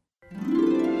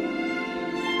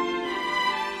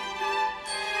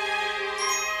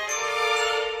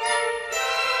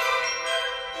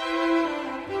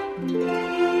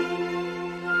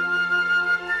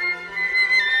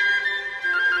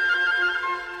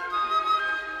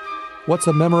 What's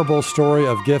a memorable story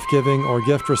of gift giving or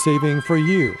gift receiving for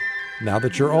you? Now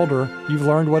that you're older, you've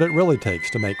learned what it really takes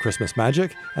to make Christmas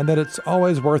magic and that it's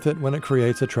always worth it when it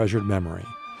creates a treasured memory.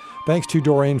 Thanks to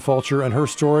Doreen Fulcher and her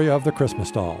story of the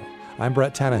Christmas doll. I'm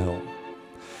Brett Tannehill.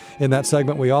 In that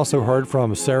segment, we also heard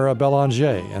from Sarah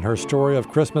Belanger and her story of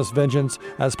Christmas vengeance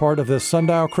as part of this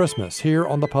Sundial Christmas here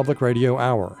on the Public Radio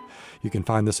Hour. You can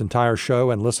find this entire show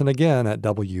and listen again at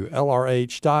WLRH.org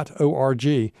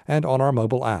and on our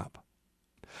mobile app.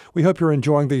 We hope you're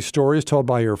enjoying these stories told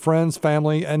by your friends,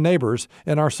 family, and neighbors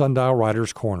in our Sundial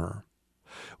Writers Corner.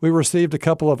 We received a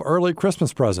couple of early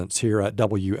Christmas presents here at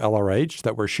WLRH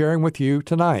that we're sharing with you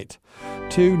tonight.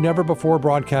 2 never-before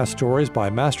broadcast stories by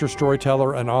master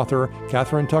storyteller and author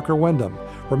Catherine Tucker Wyndham,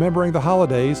 remembering the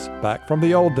holidays back from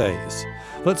the old days.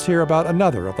 Let's hear about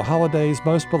another of the holiday's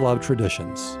most beloved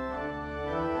traditions.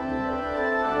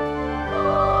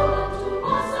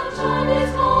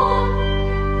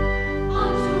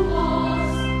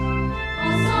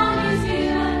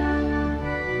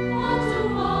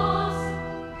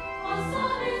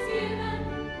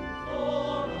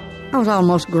 I was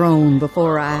almost grown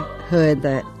before I heard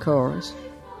that chorus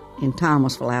in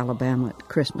Thomasville, Alabama at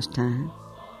Christmas time.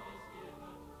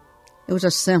 It was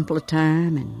a simpler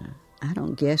time, and I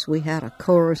don't guess we had a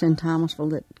chorus in Thomasville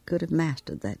that could have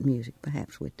mastered that music.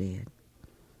 Perhaps we did.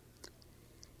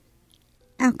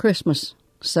 Our Christmas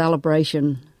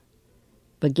celebration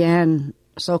began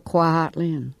so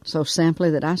quietly and so simply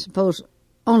that I suppose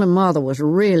only Mother was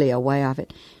really aware of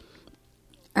it.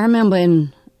 I remember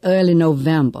in early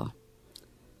November,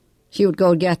 she would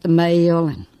go get the mail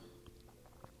and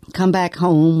come back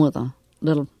home with a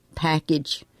little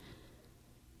package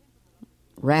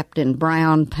wrapped in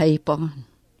brown paper.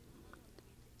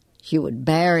 She would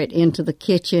bear it into the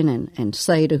kitchen and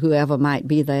say to whoever might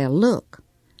be there, "Look,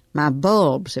 my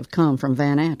bulbs have come from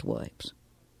Van Antwerp's."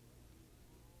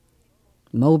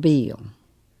 Mobile,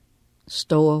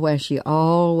 store where she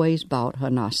always bought her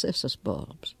narcissus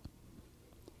bulbs.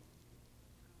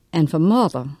 And for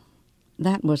Mother,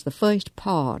 that was the first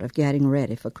part of getting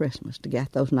ready for Christmas, to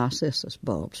get those narcissus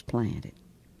bulbs planted.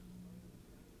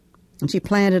 And she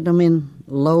planted them in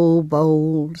low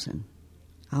bowls, and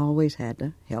I always had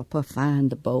to help her find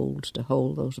the bowls to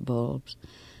hold those bulbs.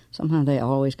 Somehow they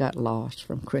always got lost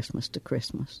from Christmas to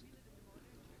Christmas.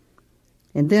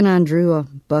 And then I drew a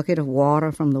bucket of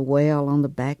water from the well on the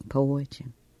back porch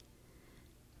and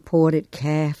poured it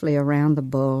carefully around the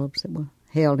bulbs that were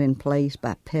held in place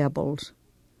by pebbles.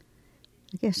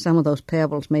 I guess some of those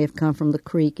pebbles may have come from the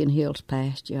creek in Hill's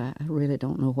pasture. I really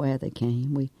don't know where they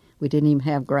came. We didn't even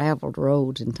have graveled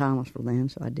roads in Thomasville then,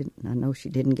 so I know she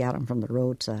didn't get them from the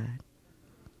roadside.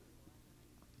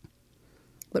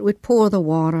 But we'd pour the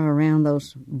water around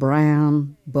those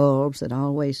brown bulbs that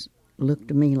always looked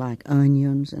to me like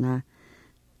onions, and I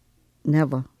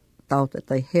never thought that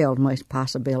they held much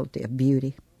possibility of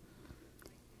beauty.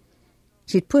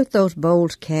 She'd put those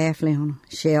bowls carefully on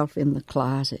a shelf in the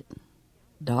closet,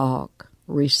 dark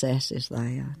recesses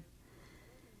there,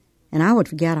 and I would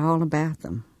forget all about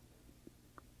them.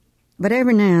 But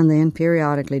every now and then,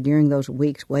 periodically during those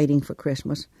weeks waiting for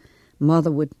Christmas,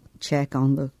 Mother would check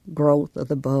on the growth of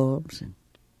the bulbs and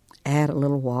add a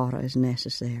little water as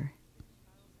necessary.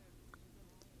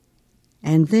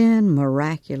 And then,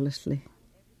 miraculously,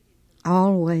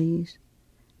 always,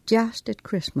 just at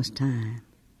Christmas time,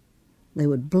 they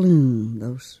would bloom,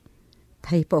 those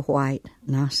paper-white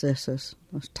narcissus,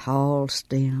 those tall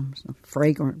stems, the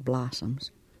fragrant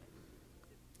blossoms.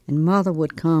 And Mother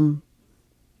would come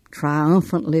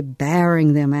triumphantly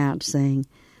bearing them out, saying,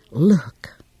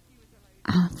 "Look,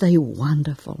 aren't they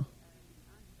wonderful?"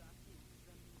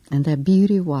 And their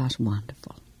beauty was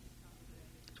wonderful.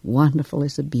 Wonderful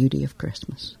is the beauty of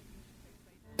Christmas.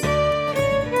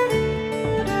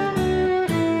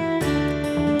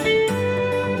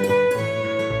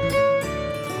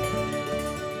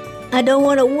 I don't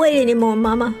want to wait anymore,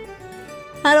 Mama.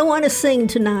 I don't want to sing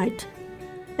tonight.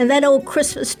 And that old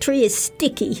Christmas tree is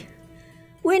sticky.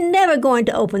 We're never going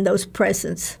to open those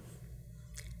presents.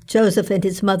 Joseph and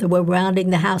his mother were rounding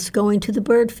the house, going to the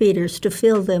bird feeders to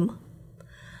fill them.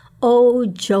 "Oh,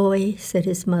 Joey," said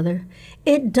his mother,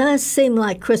 "it does seem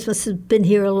like Christmas has been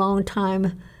here a long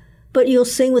time, But you'll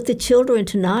sing with the children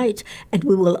tonight, and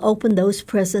we will open those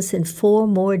presents in 4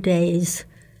 more days.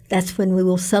 That's when we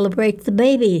will celebrate the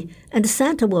baby, and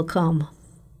Santa will come."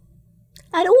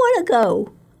 "I don't want to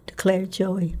go," declared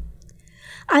Joey.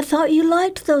 "I thought you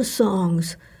liked those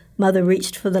songs." Mother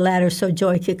reached for the ladder so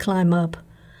Joey could climb up.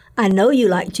 "I know you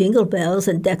like Jingle Bells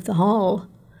and Deck the Hall.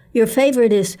 Your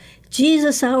favorite is,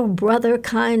 'Jesus our brother,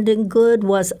 kind and good,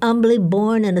 was humbly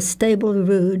born in a stable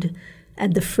rude,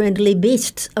 and the friendly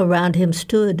beasts around him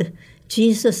stood.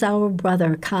 Jesus our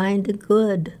brother, kind and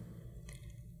good.'"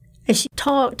 As she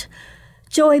talked,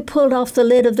 Joey pulled off the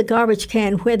lid of the garbage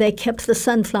can where they kept the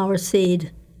sunflower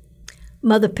seed.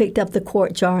 Mother picked up the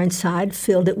quart jar inside,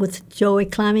 filled it with Joey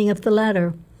climbing up the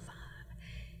ladder.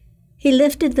 He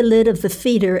lifted the lid of the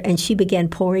feeder, and she began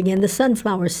pouring in the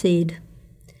sunflower seed.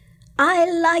 "I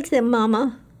like them,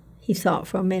 Mama," he thought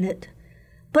for a minute.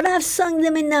 "But I've sung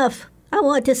them enough. I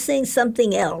want to sing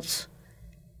something else."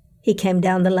 He came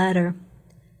down the ladder.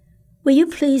 "Will you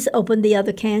please open the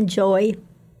other can, Joey?"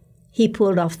 He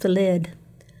pulled off the lid.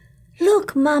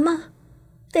 "Look, Mama,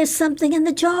 there's something in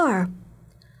the jar."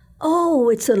 "Oh,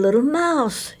 it's a little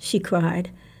mouse," she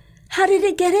cried. "How did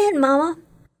it get in, Mama?"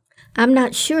 "I'm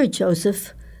not sure,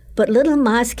 Joseph, but little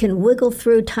mice can wiggle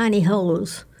through tiny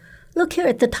holes. Look here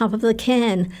at the top of the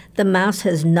can. The mouse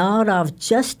has gnawed off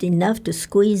just enough to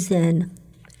squeeze in."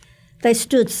 They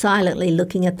stood silently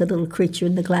looking at the little creature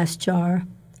in the glass jar.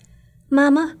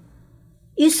 "Mama,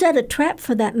 you set a trap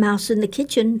for that mouse in the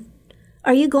kitchen.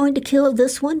 Are you going to kill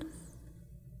this one?"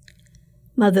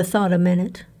 Mother thought a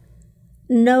minute.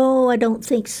 "No, I don't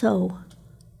think so."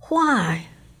 "Why?"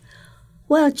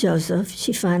 "Well, Joseph,"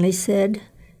 she finally said,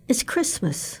 "it's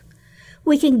Christmas.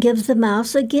 We can give the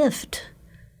mouse a gift.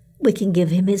 We can give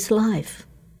him his life."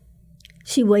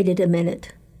 She waited a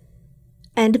minute.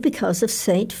 "And because of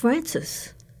St.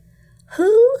 Francis."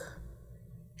 "Who?"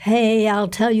 "Hey, I'll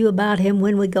tell you about him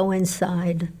when we go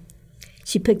inside."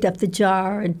 She picked up the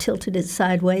jar and tilted it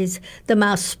sideways. The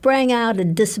mouse sprang out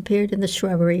and disappeared in the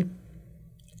shrubbery.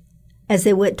 As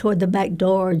they went toward the back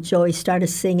door, Joey started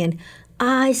singing,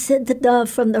 "I sent the dove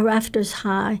from the rafters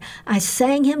high. I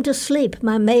sang him to sleep,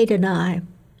 my maid and I."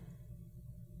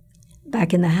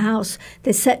 Back in the house,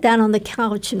 they sat down on the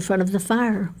couch in front of the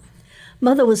fire.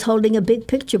 Mother was holding a big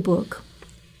picture book.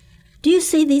 "Do you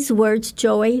see these words,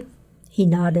 Joey?" He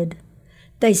nodded.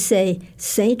 "They say,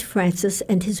 St. Francis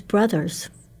and his brothers."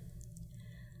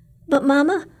 "But,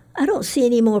 Mama, I don't see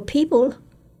any more people.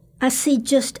 I see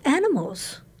just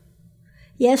animals."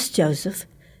 "Yes, Joseph.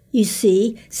 You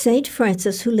see, St.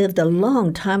 Francis, who lived a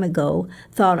long time ago,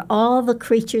 thought all the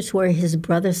creatures were his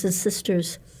brothers and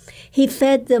sisters. He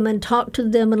fed them and talked to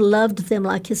them and loved them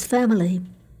like his family."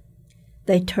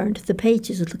 They turned the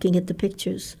pages looking at the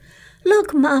pictures.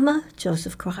 "Look, Mama,"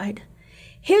 Joseph cried.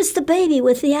 "Here's the baby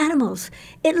with the animals.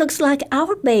 It looks like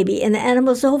our baby and the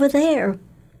animals over there."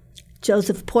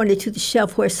 Joseph pointed to the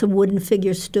shelf where some wooden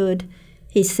figures stood.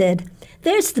 He said,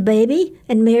 "There's the baby,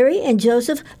 and Mary and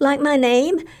Joseph, like my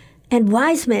name, and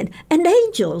wise men and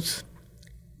angels."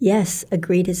 "Yes,"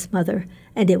 agreed his mother,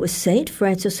 "and it was St.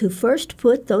 Francis who first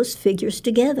put those figures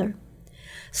together.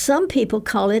 Some people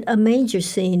call it a manger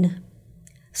scene.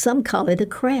 Some call it a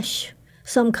creche.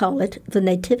 Some call it the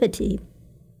Nativity."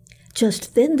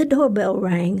 Just then the doorbell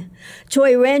rang.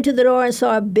 Joy ran to the door and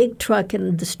saw a big truck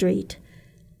in the street.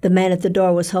 The man at the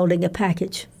door was holding a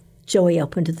package. Joey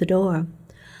opened the door.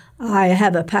 "I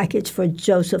have a package for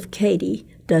Joseph Cady.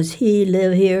 Does he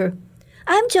live here?"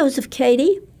 "I'm Joseph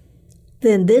Cady."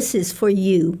 "Then this is for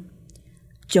you."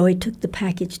 Joey took the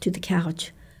package to the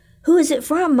couch. "Who is it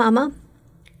from, Mama?"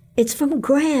 "It's from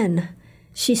Gran.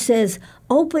 She says,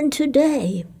 'Open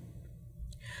today.'"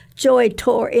 Joey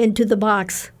tore into the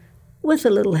box with a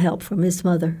little help from his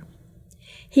mother.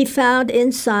 He found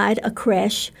inside a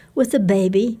creche with a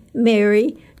baby,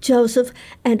 Mary, Joseph,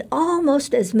 and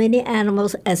almost as many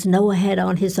animals as Noah had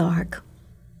on his ark.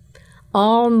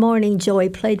 All morning Joey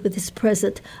played with his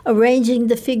present, arranging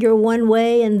the figure one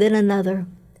way and then another.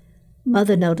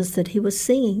 Mother noticed that he was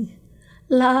singing,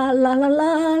 "La, la, la,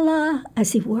 la, la,"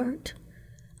 as he worked.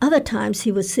 Other times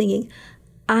he was singing,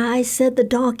 "I said the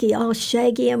donkey, all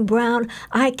shaggy and brown,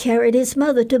 I carried his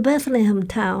mother to Bethlehem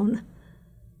town."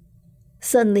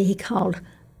 Suddenly he called,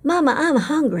 "Mama, I'm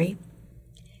hungry."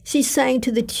 She sang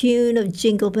to the tune of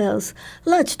Jingle Bells,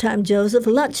 lunchtime,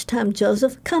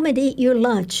 Joseph, come and eat your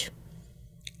lunch."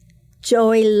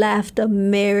 Joey laughed a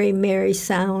merry, merry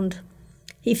sound.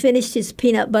 He finished his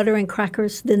peanut butter and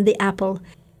crackers, then the apple.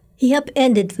 He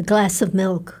upended the glass of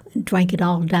milk and drank it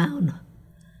all down.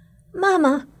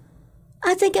 "Mama,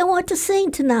 I think I want to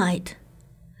sing tonight.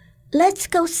 Let's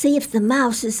go see if the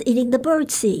mouse is eating the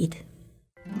birdseed."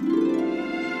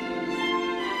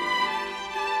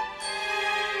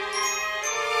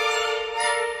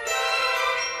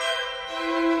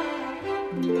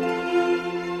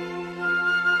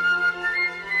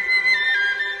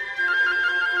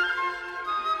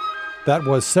 That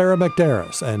was Sarah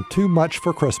McDarris and Too Much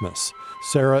for Christmas.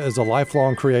 Sarah is a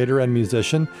lifelong creator and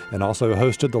musician and also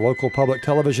hosted the local public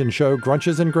television show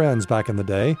Grunches and Grins back in the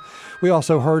day. We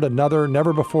also heard another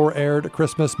never-before-aired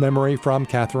Christmas memory from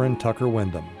Catherine Tucker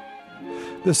Wyndham.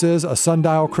 This is A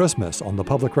Sundial Christmas on the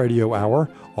Public Radio Hour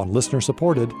on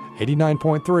listener-supported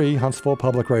 89.3 Huntsville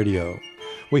Public Radio.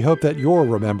 We hope that you're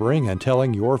remembering and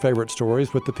telling your favorite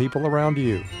stories with the people around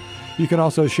you. You can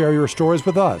also share your stories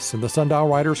with us in the Sundial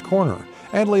Writers Corner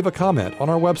and leave a comment on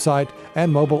our website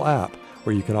and mobile app,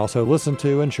 where you can also listen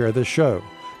to and share this show.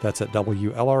 That's at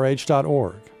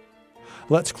WLRH.org.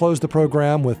 Let's close the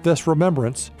program with this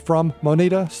remembrance from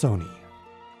Monita Soni.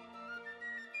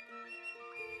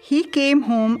 He came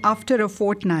home after a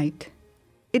fortnight.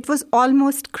 It was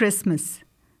almost Christmas.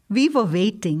 We were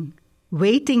waiting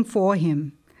for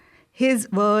him. His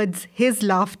words, his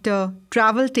laughter,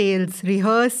 travel tales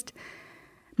rehearsed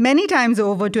many times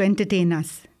over to entertain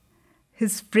us.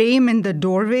 His frame in the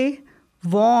doorway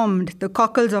warmed the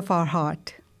cockles of our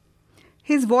heart.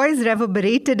 His voice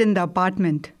reverberated in the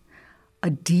apartment, a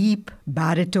deep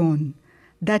baritone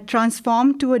that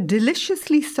transformed to a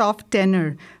deliciously soft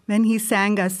tenor when he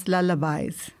sang us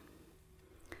lullabies.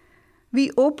 We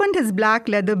opened his black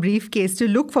leather briefcase to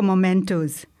look for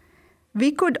mementos.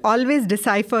 We could always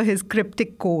decipher his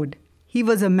cryptic code. He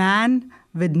was a man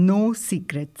with no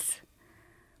secrets.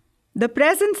 The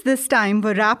presents this time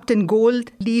were wrapped in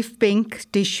gold leaf pink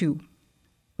tissue.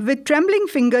 With trembling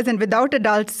fingers and without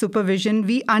adult supervision,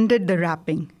 we undid the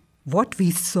wrapping. What we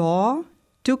saw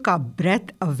took our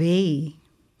breath away.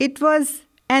 It was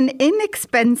an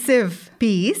inexpensive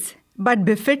piece, but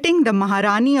befitting the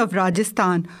Maharani of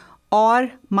Rajasthan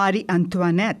or Marie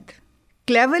Antoinette.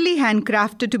 Cleverly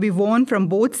handcrafted to be worn from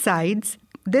both sides,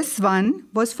 this one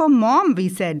was for Mom, we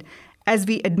said, as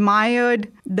we admired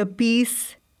the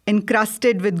piece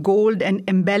encrusted with gold and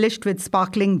embellished with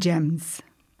sparkling gems.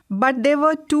 But there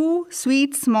were two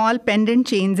sweet small pendant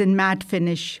chains in matte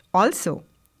finish also,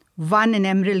 one in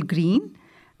emerald green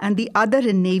and the other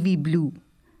in navy blue.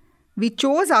 We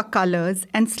chose our colors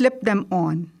and slipped them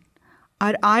on.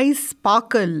 Our eyes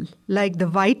sparkle like the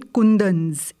white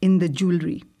kundans in the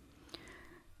jewelry.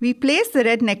 We placed the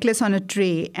red necklace on a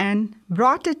tray and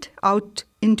brought it out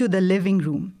into the living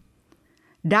room.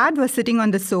 Dad was sitting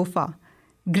on the sofa,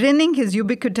 grinning his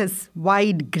ubiquitous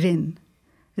wide grin.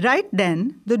 Right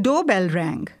then, the doorbell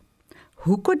rang.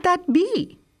 Who could that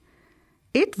be?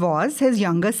 It was his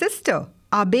younger sister,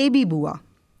 our baby Bua.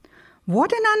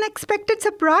 What an unexpected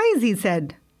surprise, he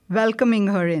said, welcoming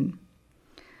her in.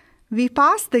 We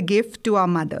passed the gift to our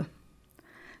mother.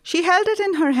 She held it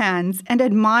in her hands and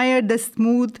admired the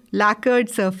smooth, lacquered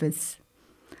surface.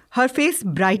 Her face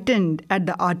brightened at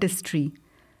the artistry.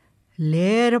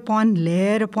 Layer upon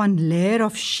layer upon layer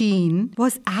of sheen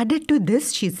was added to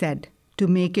this, she said, to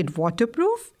make it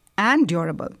waterproof and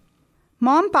durable.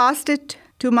 Mom passed it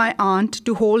to my aunt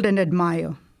to hold and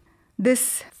admire.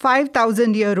 This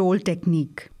 5,000-year-old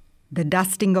technique, the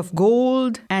dusting of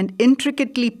gold and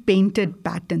intricately painted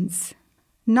patterns.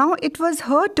 Now it was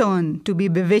her turn to be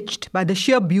bewitched by the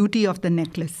sheer beauty of the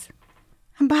necklace.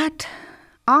 But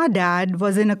our dad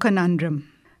was in a conundrum.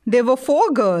 There were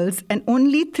 4 girls and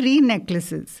only 3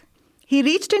 necklaces. He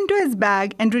reached into his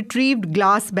bag and retrieved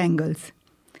glass bangles.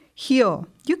 Here,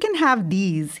 you can have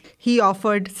these, he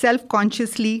offered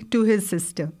self-consciously to his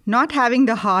sister, not having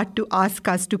the heart to ask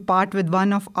us to part with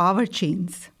one of our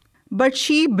chains. But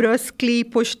she brusquely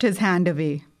pushed his hand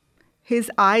away. His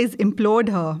eyes implored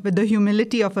her with the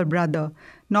humility of a brother,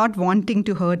 not wanting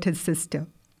to hurt his sister.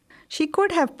 She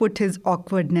could have put his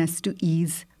awkwardness to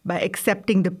ease by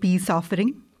accepting the peace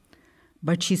offering,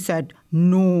 but she said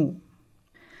no.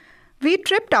 We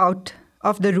tripped out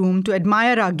of the room to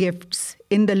admire our gifts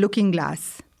in the looking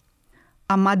glass.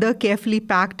 Our mother carefully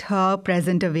packed her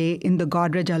present away in the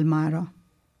Godrej almirah.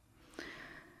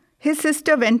 His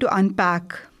sister went to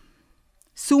unpack.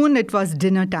 Soon it was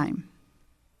dinner time.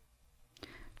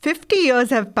 50 years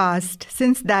have passed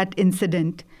since that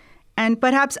incident, and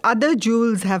perhaps other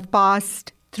jewels have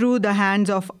passed through the hands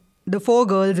of the 4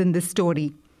 girls in this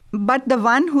story. But the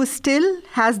one who still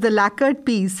has the lacquered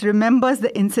piece remembers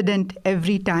the incident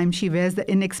every time she wears the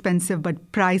inexpensive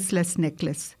but priceless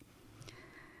necklace.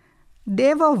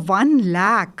 There were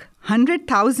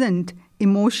 1,100,000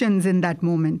 emotions in that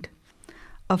moment.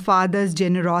 A father's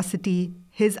generosity,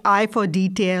 his eye for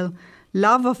detail,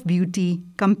 love of beauty,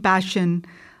 compassion,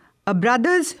 a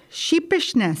brother's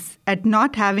sheepishness at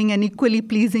not having an equally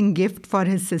pleasing gift for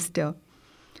his sister,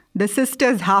 the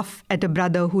sister's huff at a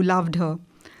brother who loved her,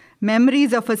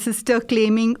 Memories of a sister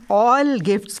claiming all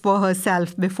gifts for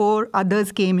herself before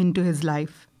others came into his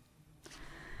life.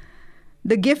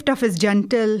 The gift of his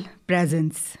gentle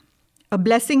presence. A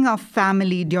blessing of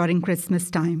family during Christmas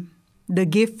time. The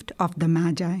gift of the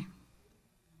Magi.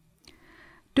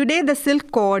 Today, the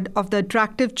silk cord of the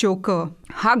attractive choker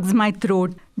hugs my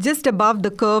throat just above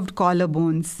the curved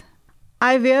collarbones.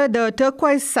 I wear the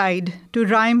turquoise side to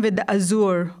rhyme with the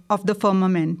azure of the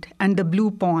firmament and the blue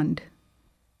pond.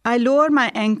 I lower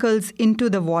my ankles into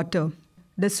the water.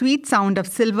 The sweet sound of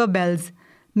silver bells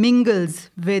mingles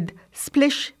with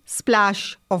splish,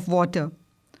 splash of water.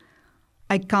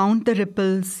 I count the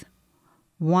ripples,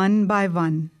 one by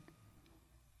one.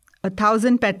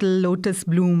 1,000-petal lotus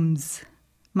blooms.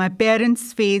 My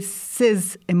parents'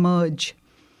 faces emerge.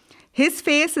 His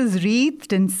face is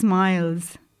wreathed in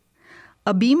smiles.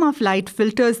 A beam of light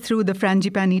filters through the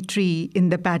frangipani tree in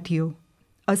the patio.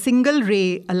 A single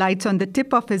ray alights on the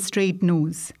tip of his straight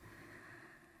nose.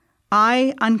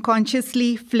 I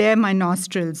unconsciously flare my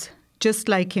nostrils, just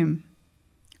like him.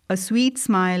 A sweet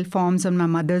smile forms on my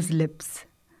mother's lips.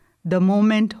 The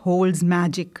moment holds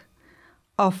magic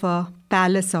of a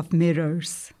palace of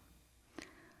mirrors.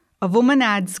 A woman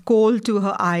adds kohl to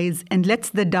her eyes and lets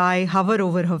the dye hover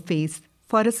over her face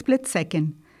for a split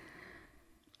second,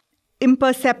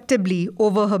 imperceptibly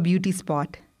over her beauty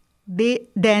spot.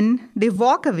 Then they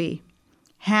walk away,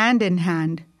 hand in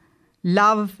hand.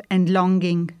 Love and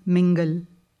longing mingle.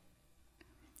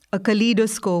 A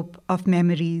kaleidoscope of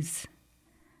memories.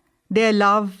 Their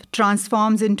love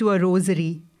transforms into a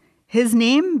rosary. His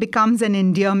name becomes an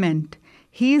endearment.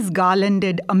 He is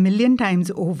garlanded 1,000,000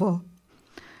 times over.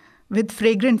 With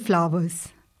fragrant flowers,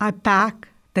 I pack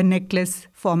the necklace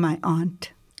for my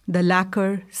aunt. The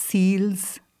lacquer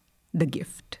seals the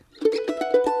gift.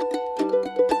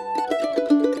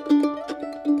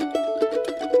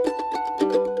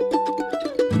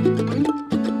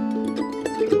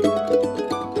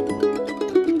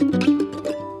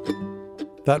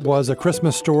 That was A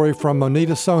Christmas Story from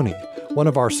Monita Soni, one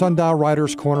of our Sundial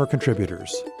Writers Corner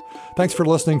contributors. Thanks for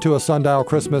listening to A Sundial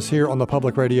Christmas here on the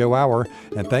Public Radio Hour,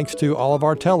 and thanks to all of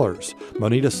our tellers,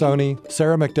 Monita Soni,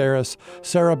 Sarah McDarris,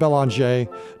 Sarah Belanger,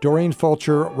 Doreen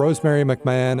Fulcher, Rosemary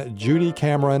McMahon, Judy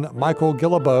Cameron, Michael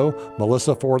Gillibo,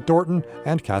 Melissa Ford Thornton,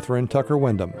 and Catherine Tucker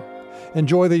Wyndham.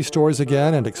 Enjoy these stories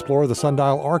again and explore the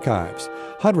Sundial archives.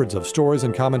 Hundreds of stories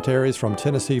and commentaries from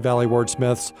Tennessee Valley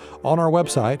wordsmiths on our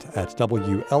website at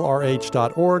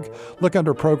WLRH.org. Look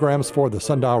under programs for the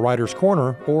Sundial Writers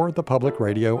Corner or the Public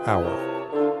Radio Hour.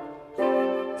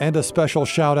 And a special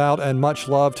shout out and much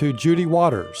love to Judy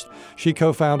Waters. She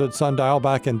co-founded Sundial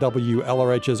back in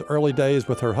WLRH's early days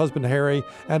with her husband Harry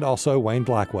and also Wayne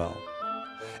Blackwell.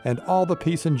 And all the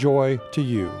peace and joy to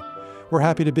you. We're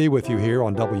happy to be with you here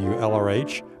on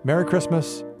WLRH. Merry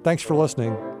Christmas, thanks for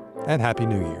listening, and Happy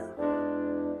New Year.